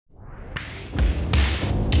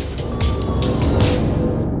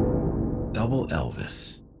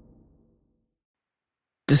Elvis.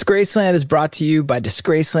 Disgraceland is brought to you by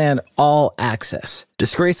Disgraceland All Access.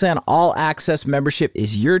 Disgraceland All Access membership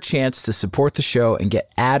is your chance to support the show and get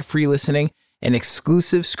ad-free listening, an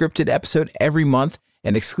exclusive scripted episode every month,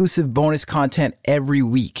 and exclusive bonus content every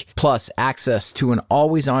week, plus access to an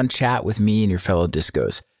always-on chat with me and your fellow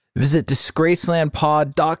discos. Visit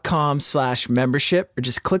disgracelandpod.com/membership or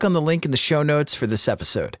just click on the link in the show notes for this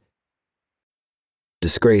episode.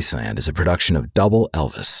 Disgraceland is a production of Double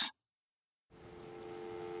Elvis.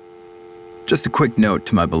 Just a quick note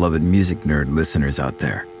to my beloved music nerd listeners out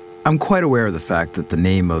there. I'm quite aware of the fact that the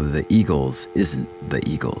name of the Eagles isn't the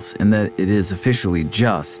Eagles, and that it is officially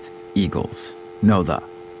just Eagles.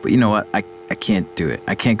 But you know what? I can't do it.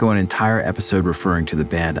 I can't go an entire episode referring to the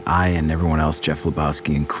band I and everyone else, Jeff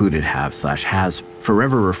Lebowski included, has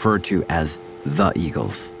forever referred to as the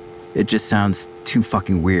Eagles. It just sounds too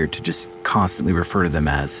fucking weird to just constantly refer to them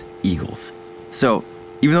as Eagles. So,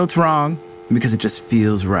 even though it's wrong, because it just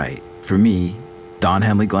feels right, for me, Don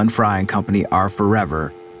Henley, Glenn Frey, and company are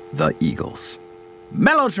forever the Eagles.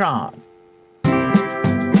 Mellotron!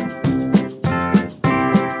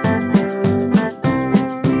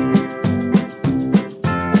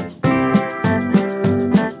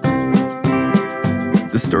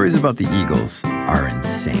 The stories about the Eagles are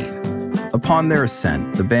insane. Upon their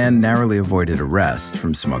ascent, the band narrowly avoided arrest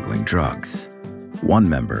from smuggling drugs. One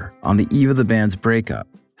member, on the eve of the band's breakup,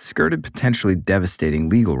 skirted potentially devastating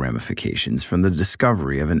legal ramifications from the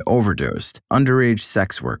discovery of an overdosed, underage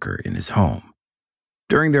sex worker in his home.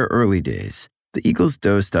 During their early days, the Eagles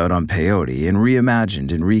dosed out on peyote and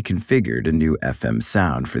reimagined and reconfigured a new FM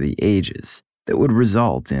sound for the ages that would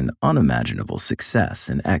result in unimaginable success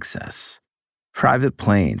and excess. Private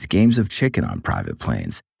planes, games of chicken on private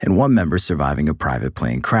planes, and one member surviving a private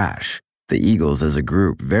plane crash. The Eagles as a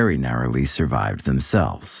group very narrowly survived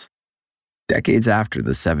themselves. Decades after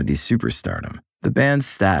the 70s superstardom, the band's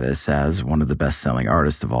status as one of the best-selling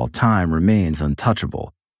artists of all time remains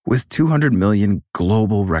untouchable, with 200 million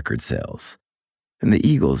global record sales. And the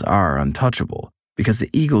Eagles are untouchable because the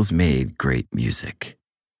Eagles made great music.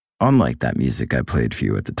 Unlike that music I played for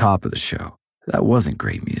you at the top of the show, that wasn't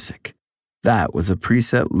great music. That was a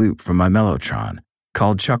preset loop from my Mellotron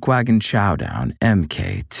called Chuckwagon Chowdown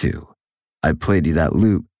MK2. I played you that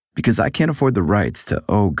loop because I can't afford the rights to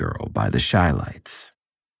Oh Girl by the Shy Lights.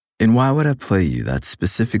 And why would I play you that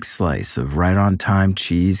specific slice of right-on-time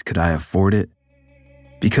cheese could I afford it?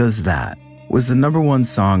 Because that was the #1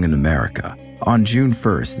 song in America on June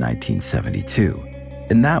 1st, 1972.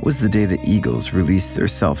 And that was the day the Eagles released their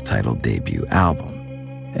self-titled debut album.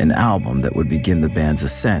 An album that would begin the band's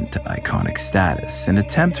ascent to iconic status and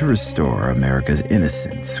attempt to restore America's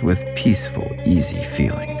innocence with peaceful, easy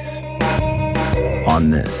feelings. On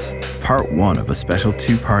this, part 1 of a special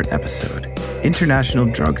 2-part episode, international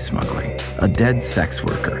drug smuggling, a dead sex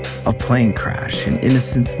worker, a plane crash, and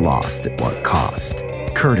innocence lost at what cost,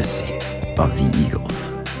 courtesy of the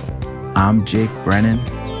Eagles. I'm Jake Brennan,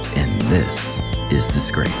 and this is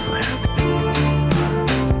Disgraceland.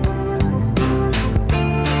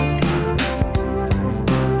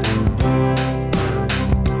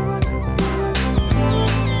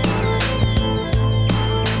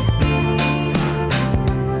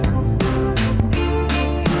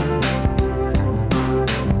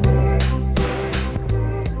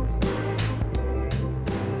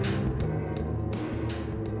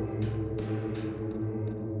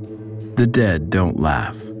 The dead don't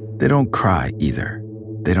laugh. They don't cry either.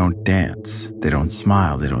 They don't dance. They don't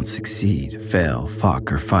smile. They don't succeed, fail,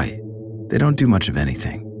 fuck, or fight. They don't do much of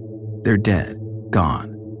anything. They're dead,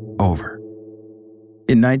 gone, over.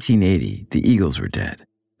 In 1980, the Eagles were dead,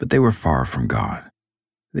 but they were far from gone.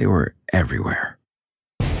 They were everywhere.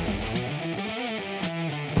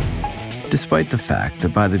 Despite the fact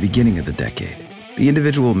that by the beginning of the decade, the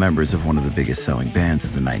individual members of one of the biggest selling bands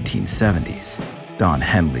of the 1970s, Don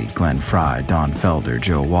Henley, Glenn Frey, Don Felder,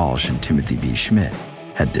 Joe Walsh, and Timothy B. Schmidt,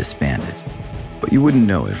 had disbanded. But you wouldn't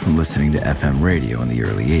know it from listening to FM radio in the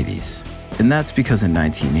early 80s. And that's because in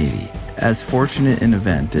 1980, as fortunate an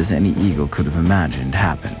event as any Eagle could have imagined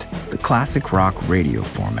happened. The classic rock radio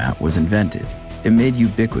format was invented and made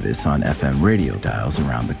ubiquitous on FM radio dials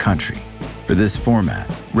around the country. For this format,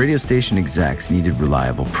 radio station execs needed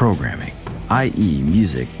reliable programming, i.e.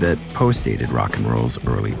 music that postdated rock and roll's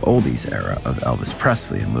early oldies era of Elvis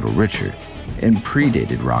Presley and Little Richard, and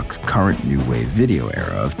predated rock's current new wave video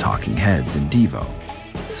era of Talking Heads and Devo.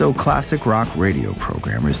 So classic rock radio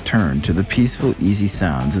programmers turned to the peaceful, easy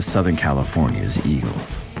sounds of Southern California's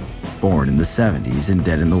Eagles. Born in the 70s and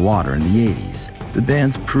dead in the water in the 80s, the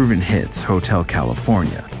band's proven hits Hotel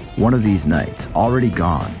California, One of these nights, already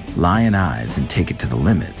gone, Lion Eyes and Take It to the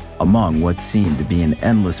Limit, among what seemed to be an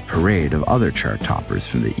endless parade of other chart toppers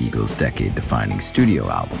from the Eagles' decade-defining studio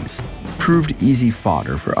albums, proved easy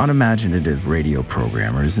fodder for unimaginative radio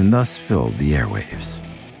programmers and thus filled the airwaves.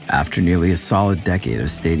 After nearly a solid decade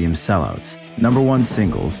of stadium sellouts, #1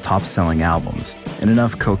 singles, top-selling albums, and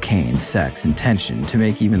enough cocaine, sex, and tension to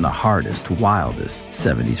make even the hardest, wildest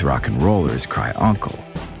 70s rock and rollers cry uncle,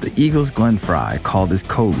 the Eagles' Glenn Frey called his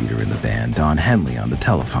co-leader in the band, Don Henley, on the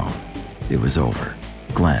telephone. It was over.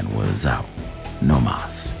 Glenn was out. No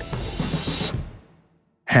mas.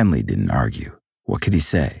 Henley didn't argue. What could he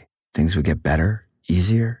say? Things would get better?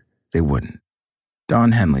 Easier? They wouldn't.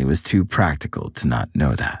 Don Henley was too practical to not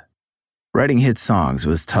know that. Writing hit songs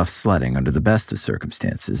was tough sledding under the best of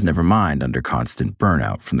circumstances, never mind under constant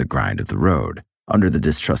burnout from the grind of the road, under the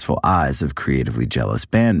distrustful eyes of creatively jealous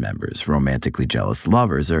band members, romantically jealous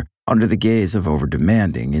lovers, or under the gaze of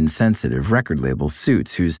over-demanding, insensitive record label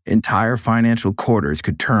suits whose entire financial quarters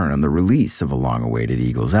could turn on the release of a long-awaited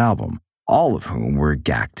Eagles album, all of whom were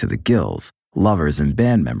gacked to the gills, lovers and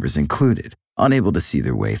band members included, unable to see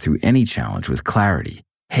their way through any challenge with clarity,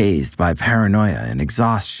 hazed by paranoia and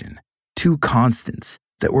exhaustion, two constants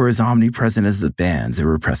that were as omnipresent as the band's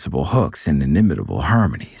irrepressible hooks and inimitable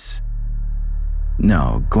harmonies.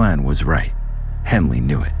 No, Glenn was right. Henley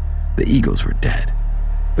knew it. The Eagles were dead.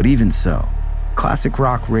 But even so, classic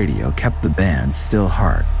rock radio kept the band's still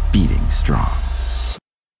heart beating strong.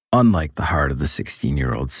 Unlike the heart of the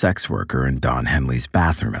 16-year-old sex worker in Don Henley's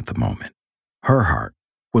bathroom at the moment, her heart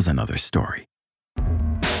was another story.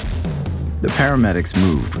 The paramedics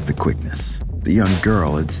moved with the quickness. The young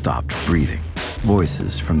girl had stopped breathing.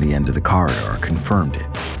 Voices from the end of the corridor confirmed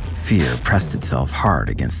it. Fear pressed itself hard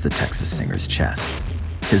against the Texas singer's chest.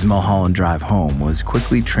 His Mulholland Drive home was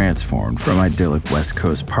quickly transformed from idyllic West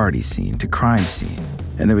Coast party scene to crime scene,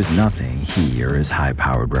 and there was nothing he or his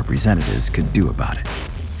high-powered representatives could do about it.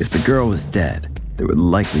 If the girl was dead, there would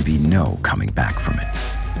likely be no coming back from it.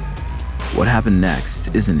 What happened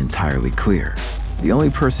next isn't entirely clear. The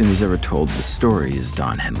only person who's ever told the story is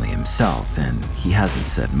Don Henley himself, and he hasn't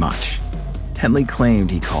said much. Henley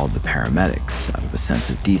claimed he called the paramedics out of a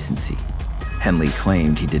sense of decency. Henley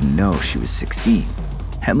claimed he didn't know she was 16.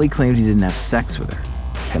 Henley claimed he didn't have sex with her.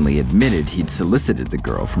 Henley admitted he'd solicited the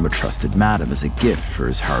girl from a trusted madam as a gift for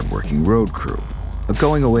his hard-working road crew, a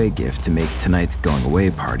going-away gift to make tonight's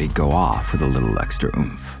going-away party go off with a little extra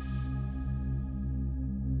oomph.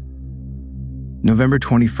 November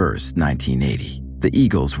 21st, 1980. The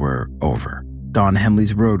Eagles were over. Don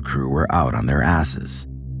Henley's road crew were out on their asses.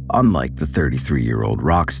 Unlike the 33-year-old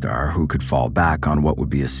rock star who could fall back on what would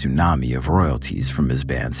be a tsunami of royalties from his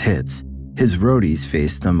band's hits, his roadies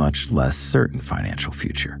faced a much less certain financial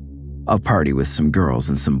future. A party with some girls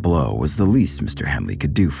and some blow was the least Mr. Henley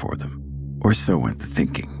could do for them, or so went the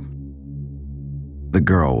thinking. The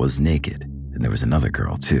girl was naked, and there was another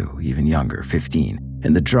girl too, even younger, 15,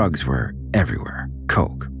 and the drugs were everywhere.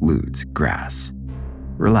 Coke, ludes, grass.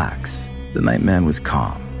 Relax. The Nightman was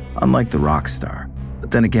calm, unlike the rock star.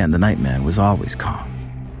 But then again, the Nightman was always calm.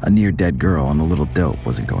 A near-dead girl and a little dope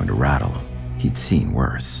wasn't going to rattle him. He'd seen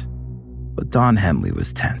worse. But Don Henley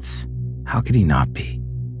was tense. How could he not be?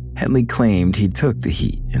 Henley claimed he took the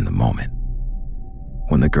heat in the moment.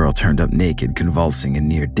 When the girl turned up naked, convulsing and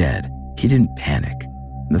near dead, he didn't panic.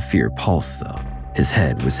 The fear pulsed, though. His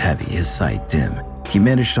head was heavy, his sight dim. He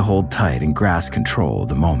managed to hold tight and grasp control of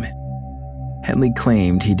the moment. Henley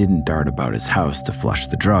claimed he didn't dart about his house to flush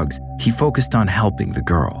the drugs. He focused on helping the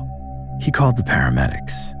girl. He called the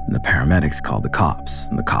paramedics, and the paramedics called the cops,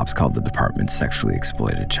 and the cops called the department's sexually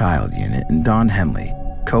exploited child unit, and Don Henley,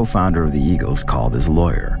 co-founder of the Eagles, called his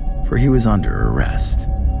lawyer, for he was under arrest.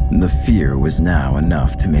 And the fear was now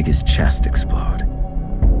enough to make his chest explode.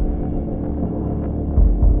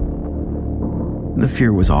 The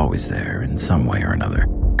fear was always there in some way or another,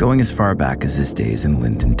 going as far back as his days in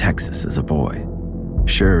Linden, Texas as a boy.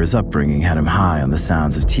 Sure, his upbringing had him high on the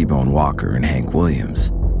sounds of T-Bone Walker and Hank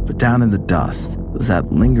Williams, but down in the dust was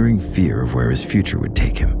that lingering fear of where his future would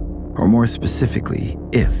take him, or more specifically,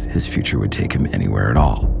 if his future would take him anywhere at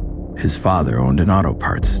all. His father owned an auto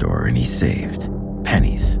parts store and he saved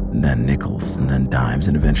pennies, and then nickels, and then dimes,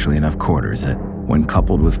 and eventually enough quarters that, when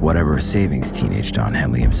coupled with whatever savings teenage Don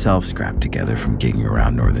Henley himself scrapped together from gigging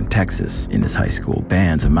around northern Texas in his high school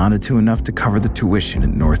bands, amounted to enough to cover the tuition at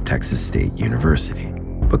North Texas State University.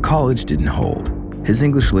 But college didn't hold. His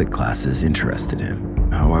English lit classes interested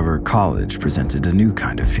him. However, college presented a new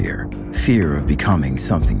kind of fear. Fear of becoming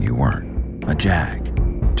something you weren't. A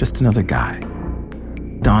jag. Just another guy.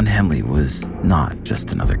 Don Henley was not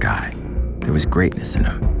just another guy. There was greatness in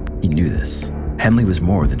him. He knew this. Henley was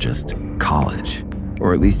more than just college,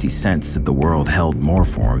 or at least he sensed that the world held more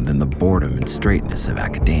for him than the boredom and straightness of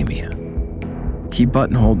academia. He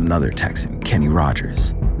buttonholed another Texan, Kenny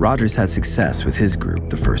Rogers. Rogers had success with his group,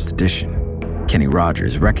 the First Edition. Kenny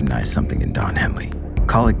Rogers recognized something in Don Henley.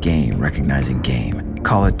 Call it game recognizing game.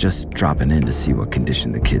 Call it just dropping in to see what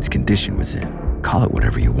condition the kid's condition was in. Call it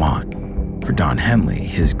whatever you want. For Don Henley,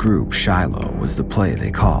 his group, Shiloh, was the play they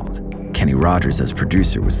called. Kenny Rogers as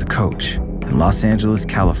producer was the coach, and Los Angeles,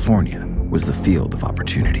 California was the field of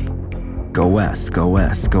opportunity. Go west, go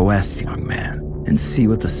west, go west, young man, and see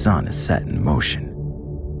what the sun has set in motion.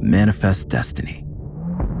 Manifest destiny.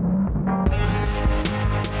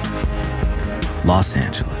 Los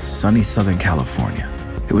Angeles, sunny Southern California.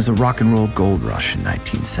 It was a rock and roll gold rush in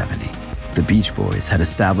 1970. The Beach Boys had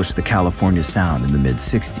established the California sound in the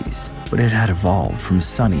mid-60s, but it had evolved from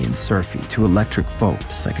sunny and surfy to electric folk to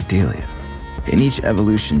psychedelia. And each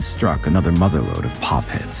evolution struck another motherlode of pop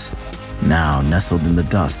hits. Now, nestled in the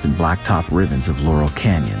dust and blacktop ribbons of Laurel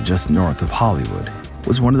Canyon just north of Hollywood,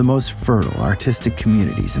 was one of the most fertile artistic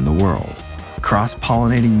communities in the world.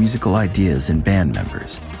 Cross-pollinating musical ideas and band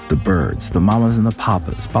members, the Byrds, the Mamas and the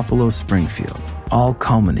Papas, Buffalo Springfield, all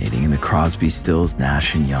culminating in the Crosby, Stills,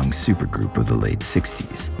 Nash & Young supergroup of the late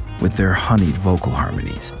 60s, with their honeyed vocal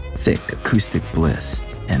harmonies, thick acoustic bliss,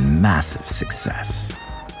 and massive success.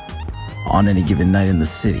 On any given night in the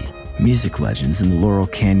city, music legends and the Laurel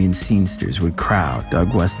Canyon scenesters would crowd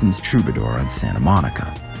Doug Weston's Troubadour on Santa Monica,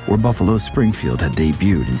 where Buffalo Springfield had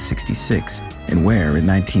debuted in '66, and where, in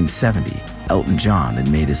 1970, Elton John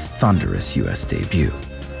had made his thunderous U.S. debut.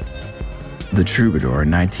 The Troubadour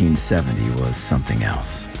in 1970 was something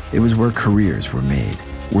else. It was where careers were made,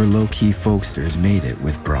 where low-key folksters made it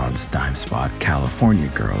with bronze dime spot California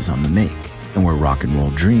girls on the make, and where rock and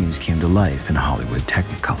roll dreams came to life in Hollywood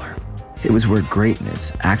Technicolor. It was where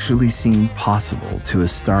greatness actually seemed possible to a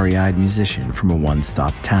starry-eyed musician from a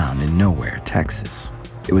one-stop town in nowhere, Texas.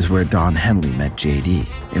 It was where Don Henley met J.D.,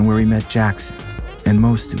 and where he met Jackson, and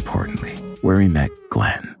most importantly, where he met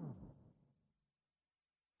Glenn.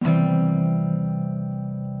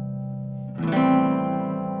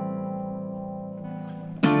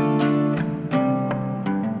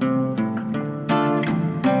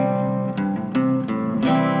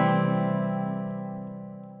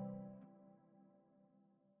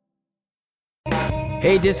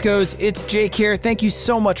 Hey Discos, it's Jake here. Thank you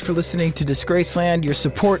so much for listening to Disgraceland. Your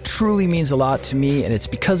support truly means a lot to me, and it's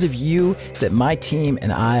because of you that my team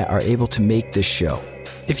and I are able to make this show.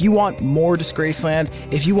 If you want more Disgraceland,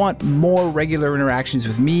 if you want more regular interactions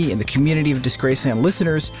with me and the community of Disgraceland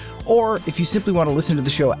listeners, or if you simply want to listen to the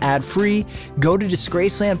show ad-free, go to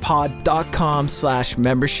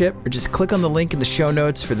disgracelandpod.com/membership or just click on the link in the show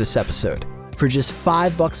notes for this episode. For just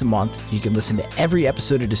 $5 a month, you can listen to every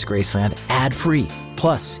episode of Disgraceland ad-free.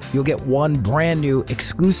 Plus, you'll get one brand new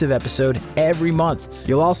exclusive episode every month.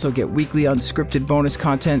 You'll also get weekly unscripted bonus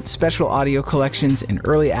content, special audio collections, and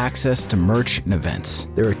early access to merch and events.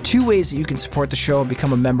 There are two ways that you can support the show and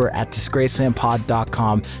become a member at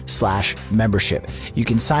disgracelandpod.com/membership. You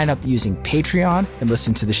can sign up using Patreon and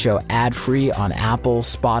listen to the show ad-free on Apple,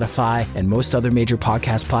 Spotify, and most other major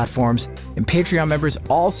podcast platforms. And Patreon members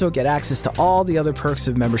also get access to all the other perks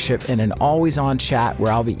of membership and an always-on chat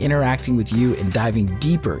where I'll be interacting with you and diving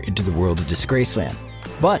deeper into the world of Disgraceland.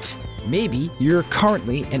 But maybe you're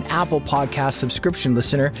currently an Apple Podcast subscription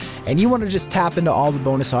listener and you want to just tap into all the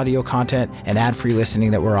bonus audio content and ad-free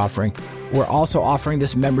listening that we're offering. We're also offering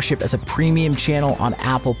this membership as a premium channel on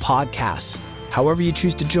Apple Podcasts. However you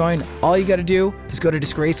choose to join, all you got to do is go to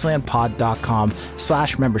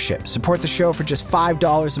disgracelandpod.com/membership. Support the show for just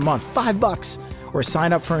 $5 a month, $5, or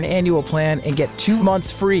sign up for an annual plan and get 2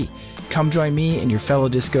 months free. Come join me and your fellow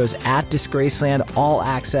discos at Disgraceland All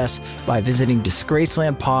Access by visiting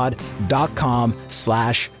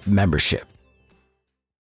disgracelandpod.com/membership.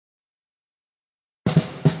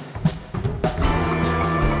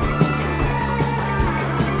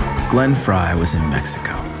 Glenn Fry was in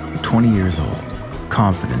Mexico, 20 years old,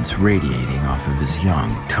 confidence radiating off of his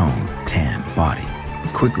young, toned, tan body.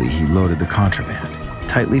 Quickly, he loaded the contraband,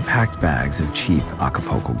 tightly packed bags of cheap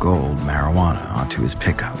Acapulco Gold marijuana onto his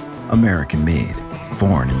pickup. American-made,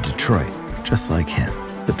 born in Detroit, just like him.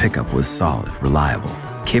 The pickup was solid, reliable,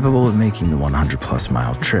 capable of making the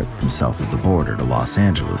 100-plus-mile trip from south of the border to Los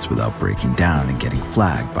Angeles without breaking down and getting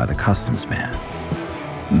flagged by the customs man.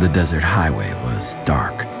 The desert highway was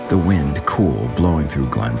dark, the wind cool, blowing through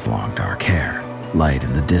Glenn's long dark hair. Light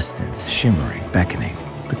in the distance, shimmering, beckoning.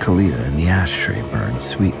 The Kalita in the ashtray burned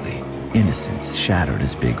sweetly. Innocence shadowed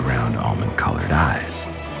his big, round, almond-colored eyes.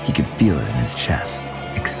 He could feel it in his chest.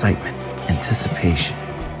 Excitement, anticipation,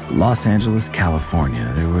 Los Angeles,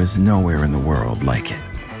 California, there was nowhere in the world like it.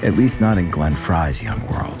 At least not in Glenn Frey's young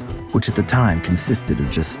world, which at the time consisted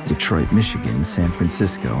of just Detroit, Michigan, San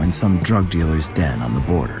Francisco, and some drug dealer's den on the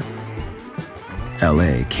border.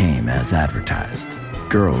 LA came as advertised.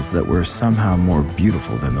 Girls that were somehow more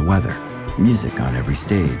beautiful than the weather. Music on every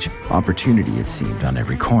stage. Opportunity, it seemed, on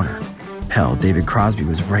every corner. Hell, David Crosby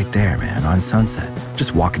was right there, man, on Sunset,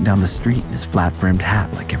 just walking down the street in his flat-brimmed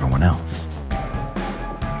hat like everyone else.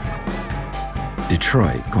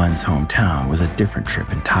 Detroit, Glenn's hometown, was a different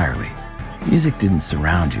trip entirely. Music didn't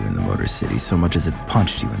surround you in the Motor City so much as it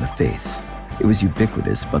punched you in the face. It was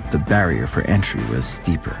ubiquitous, but the barrier for entry was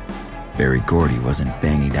steeper. Berry Gordy wasn't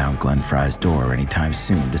banging down Glenn Frey's door anytime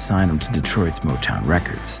soon to sign him to Detroit's Motown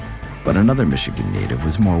Records. But another Michigan native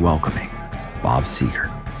was more welcoming, Bob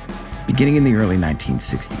Seger. Beginning in the early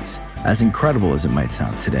 1960s, as incredible as it might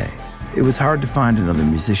sound today, it was hard to find another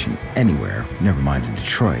musician anywhere, never mind in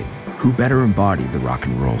Detroit, who better embodied the rock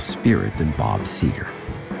and roll spirit than Bob Seger.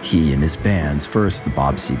 He and his bands, first the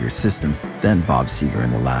Bob Seger System, then Bob Seger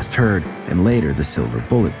and the Last Herd, and later the Silver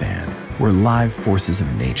Bullet Band, were live forces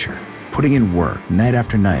of nature, putting in work night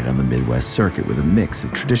after night on the Midwest circuit with a mix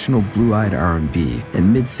of traditional blue-eyed R&B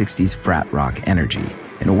and mid-60s frat rock energy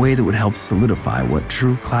in a way that would help solidify what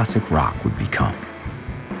true classic rock would become.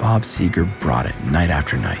 Bob Seger brought it night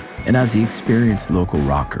after night, and as the experienced local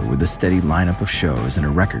rocker with a steady lineup of shows and a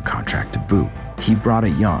record contract to boot, he brought a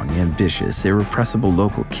young, ambitious, irrepressible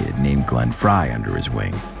local kid named Glenn Frey under his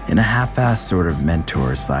wing in a half-assed sort of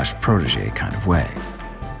mentor/protege kind of way.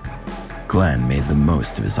 Glenn made the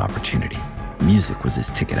most of his opportunity. Music was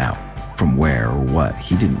his ticket out. From where or what,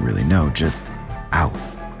 he didn't really know, just out.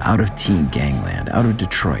 Out of teen gangland, out of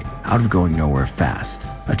Detroit, out of going nowhere fast.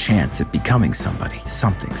 A chance at becoming somebody,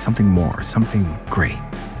 something more, something great.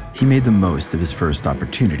 He made the most of his first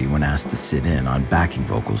opportunity when asked to sit in on backing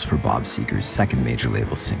vocals for Bob Seger's second major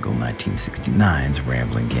label single, 1969's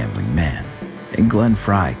Ramblin' Gambling Man. And Glenn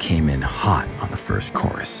Frey came in hot on the first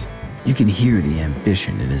chorus. You can hear the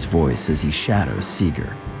ambition in his voice as he shadows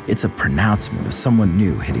Seger. It's a pronouncement of someone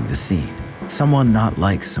new hitting the scene. Someone not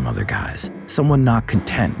like some other guys. Someone not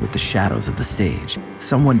content with the shadows of the stage.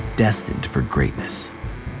 Someone destined for greatness.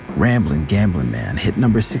 Ramblin' Gambling Man hit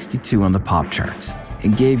number 62 on the pop charts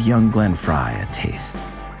and gave young Glenn Frey a taste.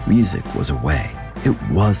 Music was a way. It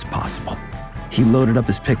was possible. He loaded up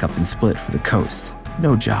his pickup and split for the coast.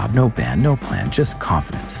 No job, no band, no plan, just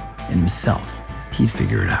confidence in himself. He'd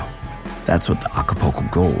figure it out. That's what the Acapulco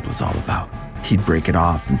Gold was all about. He'd break it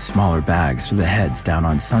off in smaller bags for the heads down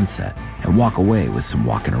on Sunset and walk away with some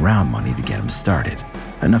walking around money to get him started.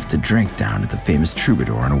 Enough to drink down at the famous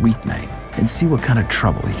Troubadour on a weeknight and see what kind of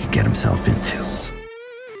trouble he could get himself into.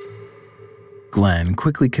 Glenn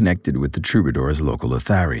quickly connected with the Troubadour's local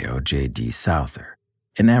Lothario, J.D. Souther,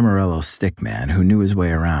 an Amarillo stickman who knew his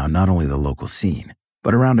way around not only the local scene,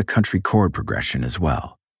 but around a country chord progression as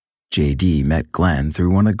well. J.D. met Glenn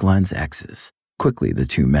through one of Glenn's exes. Quickly, the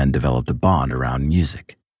two men developed a bond around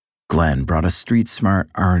music. Glenn brought a street-smart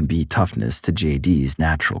R&B toughness to J.D.'s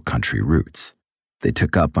natural country roots. They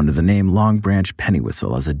took up under the name Long Branch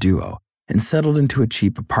Pennywhistle as a duo and settled into a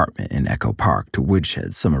cheap apartment in Echo Park to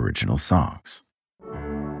woodshed some original songs.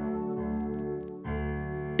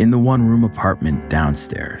 In the one-room apartment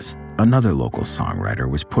downstairs, another local songwriter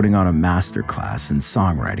was putting on a master class in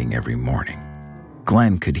songwriting every morning.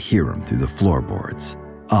 Glenn could hear him through the floorboards,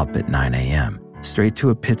 up at 9 a.m., straight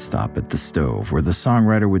to a pit stop at the stove where the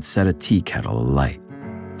songwriter would set a tea kettle alight.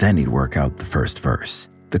 Then he'd work out the first verse,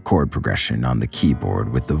 the chord progression on the keyboard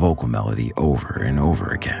with the vocal melody over and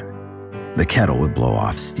over again. The kettle would blow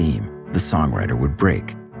off steam, the songwriter would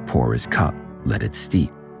break, pour his cup, let it steep,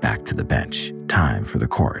 back to the bench, time for the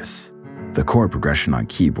chorus. The chord progression on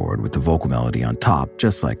keyboard with the vocal melody on top,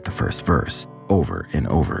 just like the first verse, over and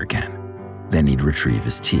over again. Then he'd retrieve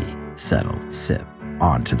his tea, settle, sip,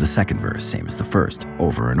 on to the second verse, same as the first,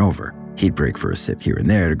 over and over. He'd break for a sip here and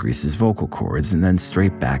there to grease his vocal cords and then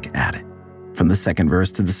straight back at it. From the second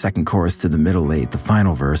verse to the second chorus to the middle eight, the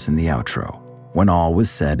final verse and the outro. When all was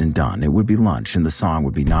said and done, it would be lunch and the song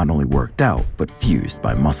would be not only worked out, but fused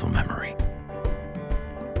by muscle memory.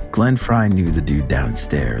 Glenn Frey knew the dude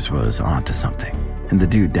downstairs was onto something, and the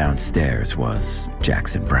dude downstairs was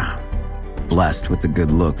Jackson Browne. Blessed with the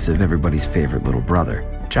good looks of everybody's favorite little brother,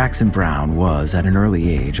 Jackson Browne was, at an early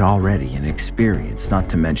age, already an experienced, not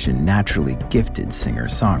to mention naturally gifted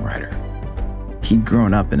singer-songwriter. He'd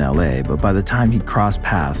grown up in LA, but by the time he'd crossed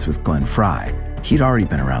paths with Glenn Frey, he'd already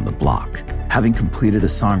been around the block, having completed a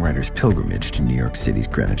songwriter's pilgrimage to New York City's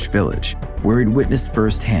Greenwich Village, where he'd witnessed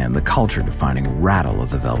firsthand the culture-defining rattle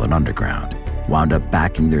of the Velvet Underground, wound up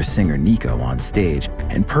backing their singer Nico on stage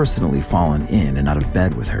and personally fallen in and out of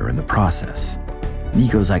bed with her in the process.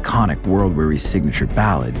 Nico's iconic world-weary signature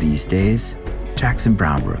ballad, These Days, Jackson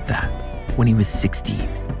Browne wrote that when he was 16.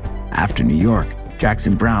 After New York,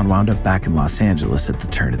 Jackson Browne wound up back in Los Angeles at the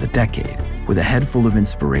turn of the decade with a head full of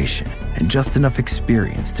inspiration and just enough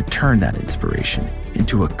experience to turn that inspiration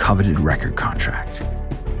into a coveted record contract.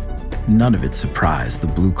 None of it surprised the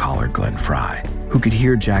blue-collar Glenn Frey, who could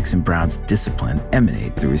hear Jackson Browne's discipline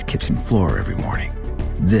emanate through his kitchen floor every morning.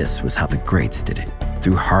 This was how the greats did it,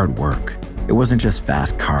 through hard work. It wasn't just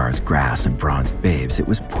fast cars, grass, and bronzed babes. It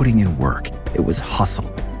was putting in work. It was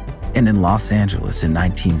hustle. And in Los Angeles in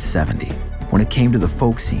 1970, when it came to the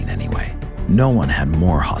folk scene anyway, no one had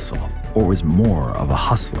more hustle or was more of a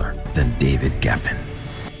hustler than David Geffen.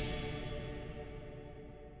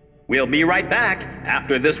 We'll be right back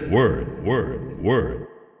after this word.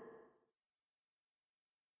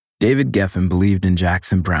 David Geffen believed in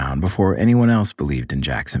Jackson Browne before anyone else believed in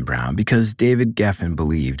Jackson Browne because David Geffen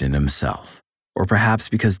believed in himself. Or perhaps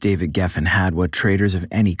because David Geffen had what traders of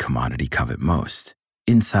any commodity covet most: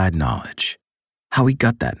 inside knowledge. How he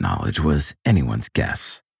got that knowledge was anyone's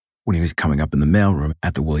guess. When he was coming up in the mailroom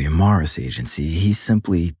at the William Morris Agency, he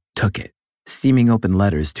simply took it, steaming open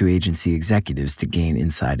letters to agency executives to gain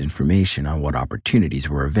inside information on what opportunities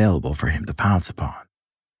were available for him to pounce upon.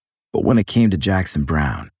 But when it came to Jackson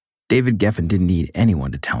Browne, David Geffen didn't need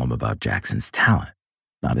anyone to tell him about Jackson's talent.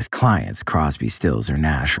 Not his clients, Crosby, Stills, or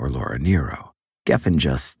Nash, or Laura Nyro. Geffen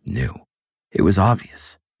just knew. It was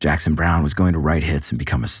obvious. Jackson Browne was going to write hits and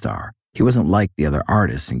become a star. He wasn't like the other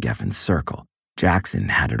artists in Geffen's circle. Jackson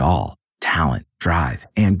had it all: talent, drive,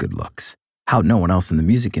 and good looks. How no one else in the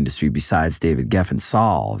music industry besides David Geffen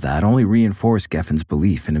saw all of that only reinforced Geffen's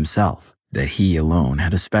belief in himself, that he alone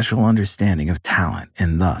had a special understanding of talent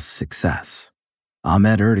and thus success.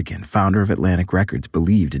 Ahmet Ertegun, founder of Atlantic Records,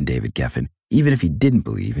 believed in David Geffen, even if he didn't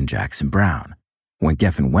believe in Jackson Browne. When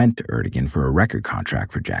Geffen went to Ertegun for a record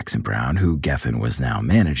contract for Jackson Browne, who Geffen was now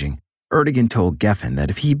managing, Ertegun told Geffen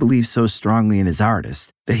that if he believed so strongly in his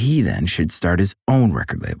artist, that he then should start his own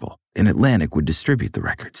record label, and Atlantic would distribute the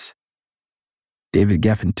records. David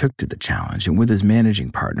Geffen took to the challenge, and with his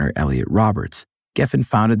managing partner, Elliot Roberts, Geffen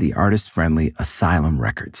founded the artist-friendly Asylum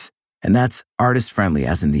Records. And that's artist-friendly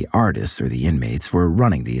as in the artists or the inmates were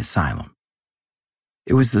running the asylum.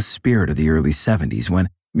 It was the spirit of the early 70s when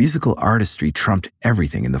musical artistry trumped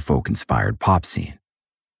everything in the folk-inspired pop scene.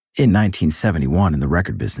 In 1971 in the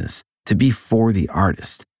record business, to be for the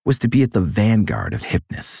artist was to be at the vanguard of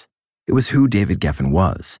hipness. It was who David Geffen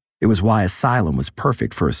was. It was why Asylum was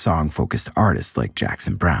perfect for a song-focused artist like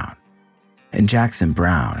Jackson Browne. And Jackson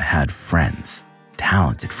Browne had friends,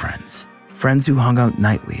 talented friends who hung out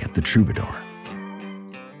nightly at the Troubadour.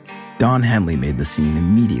 Don Henley made the scene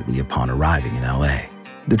immediately upon arriving in LA.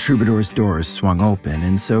 The Troubadour's doors swung open,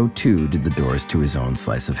 and so too did the doors to his own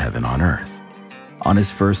slice of heaven on earth. On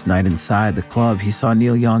his first night inside the club, he saw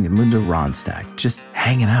Neil Young and Linda Ronstadt just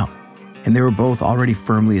hanging out, and they were both already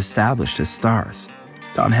firmly established as stars.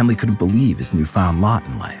 Don Henley couldn't believe his newfound lot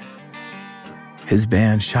in life. His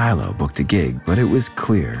band Shiloh booked a gig, but it was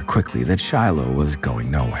clear quickly that Shiloh was going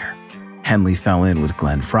nowhere. Henley fell in with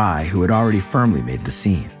Glenn Frey, who had already firmly made the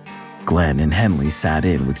scene. Glenn and Henley sat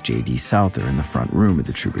in with J.D. Souther in the front room of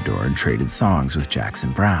the Troubadour and traded songs with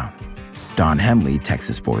Jackson Browne. Don Henley,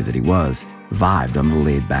 Texas boy that he was, vibed on the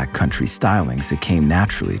laid-back country stylings that came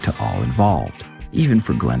naturally to all involved, even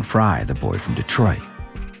for Glenn Frey, the boy from Detroit.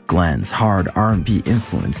 Glenn's hard R&B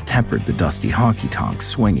influence tempered the dusty honky-tonk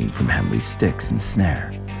swinging from Henley's sticks and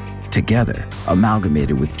snare. Together,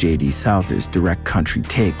 amalgamated with J.D. Souther's direct country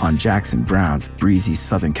take on Jackson Browne's breezy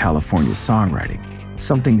Southern California songwriting,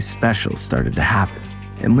 something special started to happen,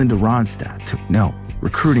 and Linda Ronstadt took note,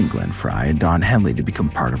 recruiting Glenn Frey and Don Henley to become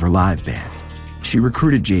part of her live band. She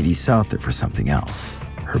recruited J.D. Souther for something else: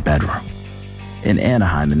 her bedroom. In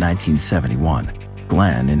Anaheim in 1971,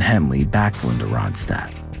 Glenn and Henley backed Linda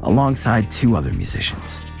Ronstadt, alongside two other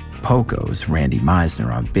musicians, Poco's Randy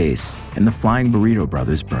Meisner on bass and the Flying Burrito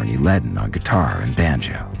Brothers' Bernie Ledden on guitar and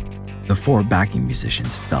banjo. The four backing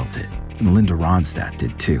musicians felt it, and Linda Ronstadt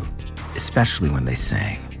did too, especially when they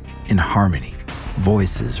sang, in harmony,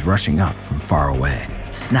 voices rushing up from far away,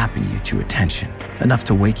 snapping you to attention, enough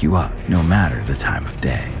to wake you up no matter the time of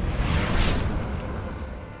day.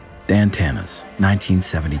 Dan Tana's,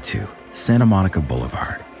 1972, Santa Monica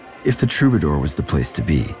Boulevard. If the Troubadour was the place to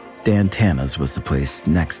be, Dan Tana's was the place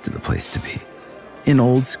next to the place to be. An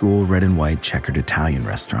old-school red and white checkered Italian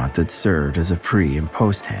restaurant that served as a pre- and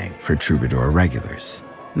post-hang for Troubadour regulars.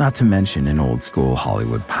 Not to mention an old-school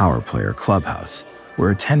Hollywood power player clubhouse,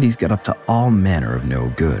 where attendees got up to all manner of no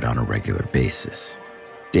good on a regular basis.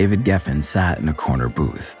 David Geffen sat in a corner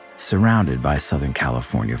booth, surrounded by Southern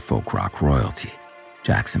California folk rock royalty,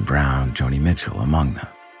 Jackson Browne, Joni Mitchell among them.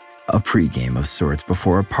 A pregame of sorts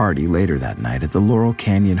before a party later that night at the Laurel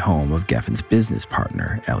Canyon home of Geffen's business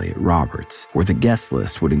partner, Elliot Roberts, where the guest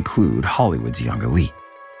list would include Hollywood's young elite,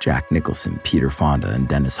 Jack Nicholson, Peter Fonda, and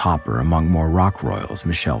Dennis Hopper, among more rock royals,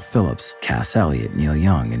 Michelle Phillips, Cass Elliot, Neil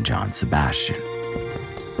Young, and John Sebastian.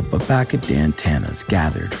 But back at Dan Tana's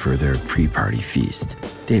gathered for their pre-party feast,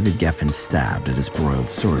 David Geffen stabbed at his broiled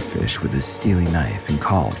swordfish with his steely knife and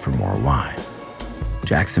called for more wine.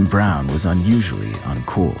 Jackson Browne was unusually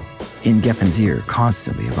uncool, in Geffen's ear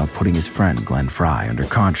constantly about putting his friend Glenn Frey under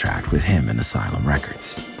contract with him and Asylum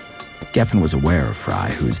Records. Geffen was aware of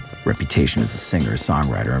Frey, whose reputation as a singer,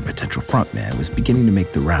 songwriter, and potential frontman was beginning to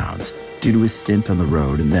make the rounds due to his stint on the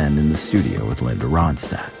road and then in the studio with Linda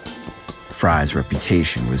Ronstadt. Frey's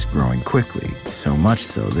reputation was growing quickly, so much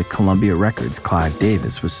so that Columbia Records' Clive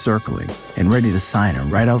Davis was circling and ready to sign him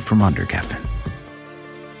right out from under Geffen.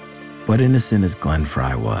 But innocent as Glenn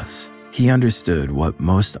Frey was, he understood what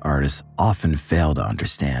most artists often fail to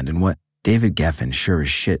understand and what David Geffen sure as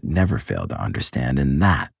shit never failed to understand, and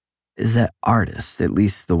that is that artists, at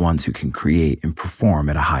least the ones who can create and perform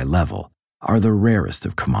at a high level, are the rarest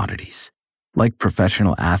of commodities. Like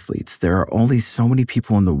professional athletes, there are only so many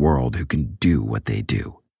people in the world who can do what they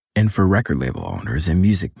do. And for record label owners and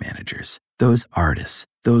music managers, those artists,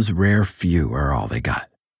 those rare few are all they got.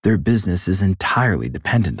 Their business is entirely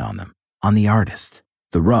dependent on them, on the artist.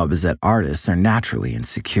 The rub is that artists are naturally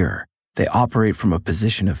insecure. They operate from a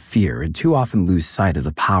position of fear and too often lose sight of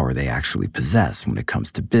the power they actually possess when it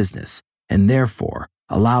comes to business, and therefore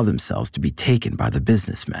allow themselves to be taken by the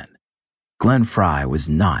businessmen. Glenn Frey was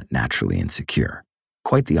not naturally insecure.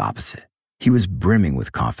 Quite the opposite. He was brimming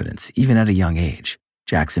with confidence, even at a young age.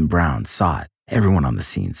 Jackson Browne saw it. Everyone on the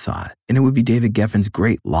scene saw it. And it would be David Geffen's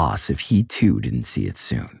great loss if he too didn't see it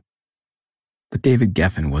soon. But David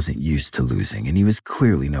Geffen wasn't used to losing, and he was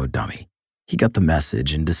clearly no dummy. He got the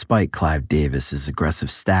message, and despite Clive Davis's aggressive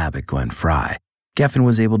stab at Glenn Frey, Geffen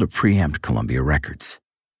was able to preempt Columbia Records.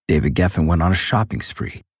 David Geffen went on a shopping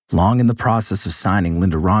spree. Long in the process of signing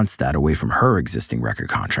Linda Ronstadt away from her existing record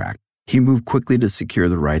contract, he moved quickly to secure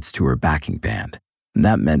the rights to her backing band. And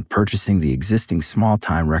that meant purchasing the existing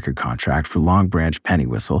small-time record contract for Long Branch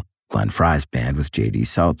Pennywhistle, Glenn Frey's band with J.D.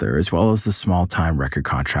 Souther, as well as the small-time record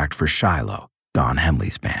contract for Shiloh, Don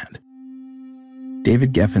Henley's band.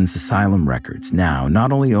 David Geffen's Asylum Records now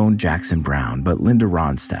not only owned Jackson Browne, but Linda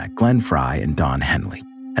Ronstadt, Glenn Frey, and Don Henley,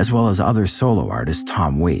 as well as other solo artists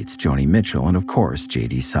Tom Waits, Joni Mitchell, and of course,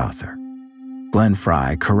 J.D. Souther. Glenn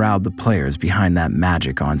Frey corralled the players behind that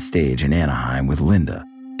magic on stage in Anaheim with Linda,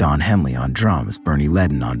 Don Henley on drums, Bernie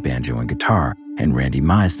Leadon on banjo and guitar, and Randy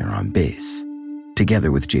Meisner on bass.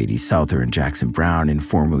 Together with J.D. Souther and Jackson Browne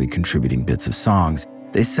informally contributing bits of songs,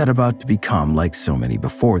 they set about to become, like so many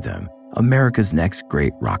before them, America's next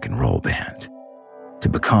great rock and roll band. To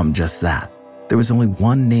become just that, there was only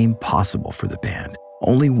one name possible for the band,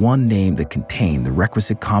 only one name that contained the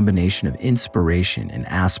requisite combination of inspiration and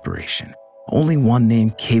aspiration, only one name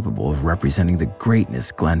capable of representing the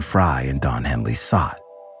greatness Glenn Frey and Don Henley sought,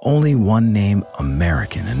 only one name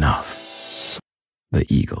American enough: the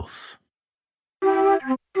Eagles.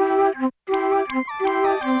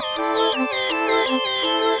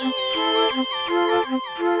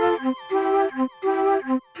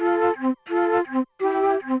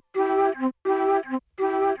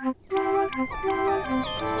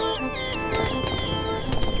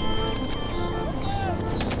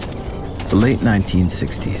 The late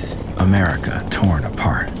 1960s, America torn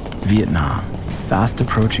apart. Vietnam, fast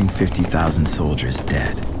approaching 50,000 soldiers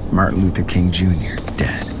dead. Martin Luther King Jr.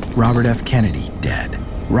 dead. Robert F. Kennedy dead.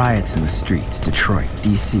 Riots in the streets, Detroit,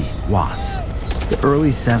 D.C., Watts. The early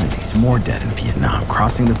 70s, more dead in Vietnam,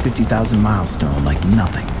 crossing the 50,000 milestone like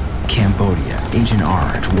nothing. Cambodia, Agent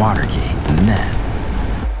Orange, Watergate, and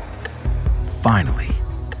then, finally,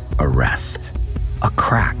 arrest. A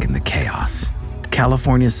crack in the chaos.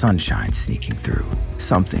 California sunshine sneaking through.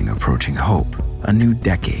 Something approaching hope. A new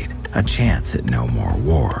decade. A chance at no more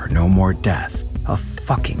war, no more death. A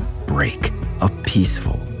fucking break. A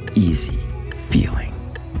peaceful, easy feeling.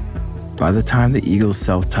 By the time the Eagles'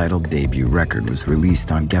 self-titled debut record was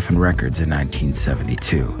released on Geffen Records in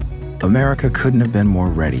 1972, America couldn't have been more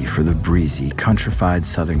ready for the breezy, countrified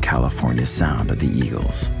Southern California sound of the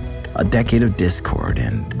Eagles. A decade of discord,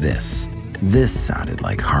 and this sounded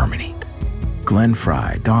like harmony. Glenn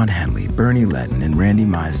Frey, Don Henley, Bernie Leadon, and Randy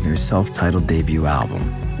Meisner's self-titled debut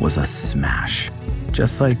album was a smash.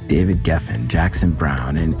 just like David Geffen, Jackson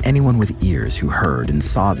Browne, and anyone with ears who heard and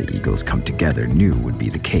saw the Eagles come together knew would be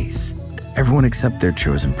the case. Everyone except their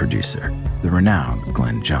chosen producer, the renowned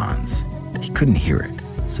Glenn Johns. He couldn't hear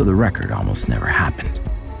it, so the record almost never happened.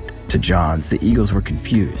 To Johns, the Eagles were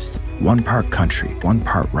confused. One part country, one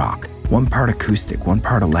part rock, one part acoustic, one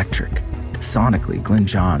part electric. Sonically, Glenn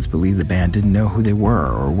Johns believed the band didn't know who they were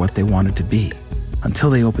or what they wanted to be, until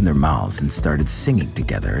they opened their mouths and started singing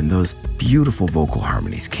together and those beautiful vocal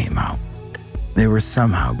harmonies came out. They were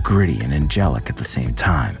somehow gritty and angelic at the same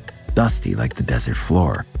time, dusty like the desert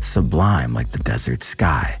floor, sublime like the desert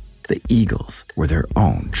sky. The Eagles were their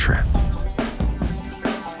own trip.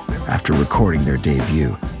 After recording their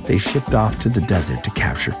debut, they shipped off to the desert to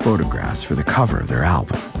capture photographs for the cover of their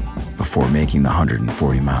album. Before making the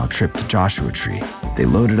 140-mile trip to Joshua Tree, they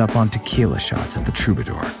loaded up on tequila shots at the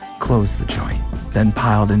Troubadour, closed the joint, then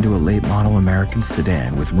piled into a late-model American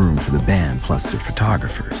sedan with room for the band plus their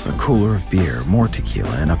photographers, a cooler of beer, more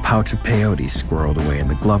tequila, and a pouch of peyote squirreled away in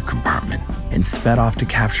the glove compartment, and sped off to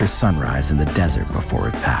capture sunrise in the desert before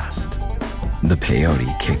it passed. The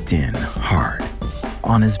peyote kicked in hard.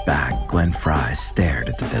 On his back, Glenn Frey stared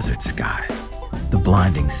at the desert sky. The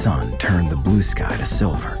blinding sun turned the blue sky to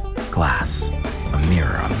silver, glass, a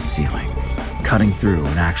mirror on the ceiling. Cutting through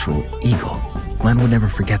an actual eagle. Glenn would never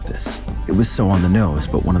forget this. It was so on the nose,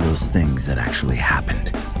 but one of those things that actually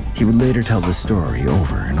happened. He would later tell the story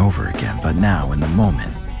over and over again, but now, in the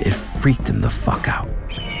moment, it freaked him the fuck out.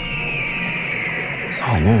 It was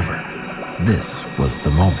all over. This was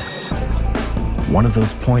the moment. One of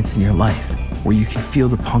those points in your life where you can feel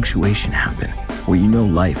the punctuation happen, where you know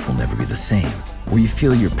life will never be the same, where you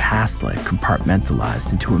feel your past life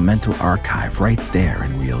compartmentalized into a mental archive right there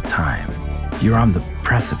in real time. You're on the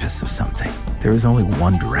precipice of something. There is only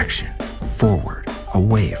one direction, forward,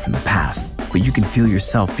 away from the past, but you can feel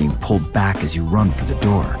yourself being pulled back as you run for the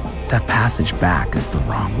door. That passage back is the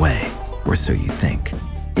wrong way, or so you think.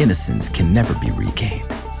 Innocence can never be regained.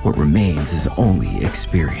 What remains is only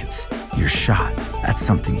experience. You're shot at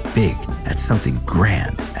something big, at something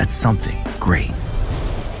grand, at something great.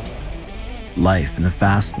 Life in the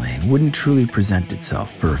fast lane wouldn't truly present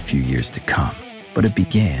itself for a few years to come, but it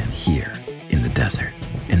began here in the desert,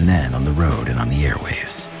 and then on the road and on the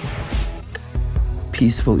airwaves.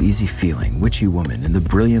 Peaceful, Easy Feeling, Witchy Woman, and the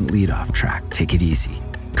brilliant lead-off track, Take It Easy,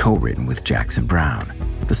 co-written with Jackson Browne.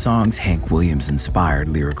 The song's Hank Williams-inspired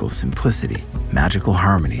lyrical simplicity, magical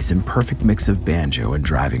harmonies, and perfect mix of banjo and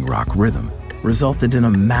driving rock rhythm resulted in a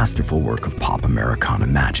masterful work of pop Americana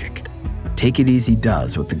magic. Take It Easy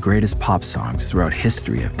does what the greatest pop songs throughout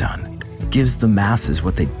history have done, gives the masses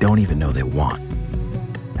what they don't even know they want.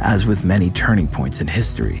 As with many turning points in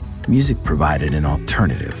history, music provided an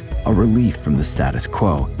alternative, a relief from the status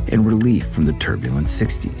quo, and relief from the turbulent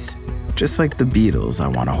 60s. Just like the Beatles' I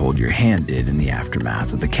Wanna Hold Your Hand did in the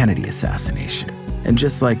aftermath of the Kennedy assassination, and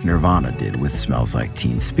just like Nirvana did with Smells Like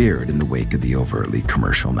Teen Spirit in the wake of the overtly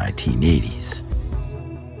commercial 1980s.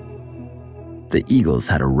 The Eagles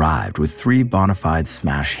had arrived with 3 bona fide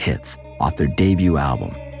smash hits off their debut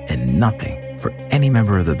album, and nothing for any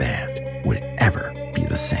member of the band would ever be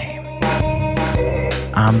the same.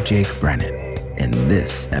 I'm Jake Brennan, and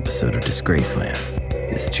this episode of Disgraceland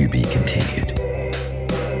is to be continued.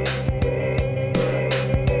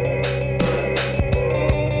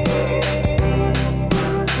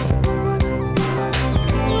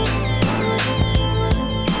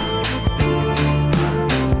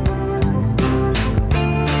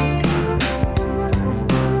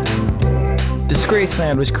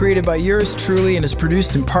 Disgraceland was created by yours truly and is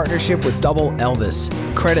produced in partnership with Double Elvis.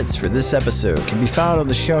 Credits for this episode can be found on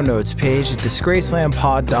the show notes page at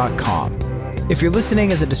disgracelandpod.com. If you're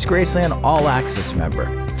listening as a Disgraceland All Access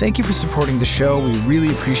member, thank you for supporting the show. We really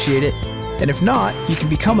appreciate it. And if not, you can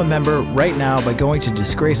become a member right now by going to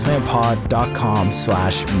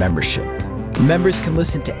disgracelandpod.com/membership. Members can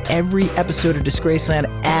listen to every episode of Disgraceland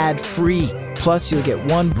ad-free. Plus, you'll get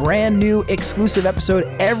one brand new exclusive episode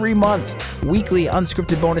every month. Weekly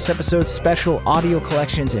unscripted bonus episodes, special audio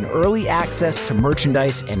collections, and early access to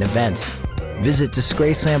merchandise and events. Visit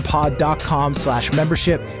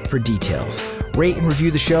disgracelandpod.com/membership for details. Rate and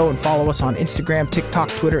review the show and follow us on Instagram, TikTok,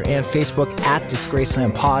 Twitter, and Facebook at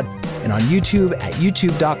DisgracelandPod, and on YouTube at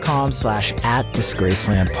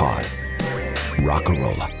youtube.com/@DisgracelandPod.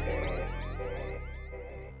 Rock-a-rolla.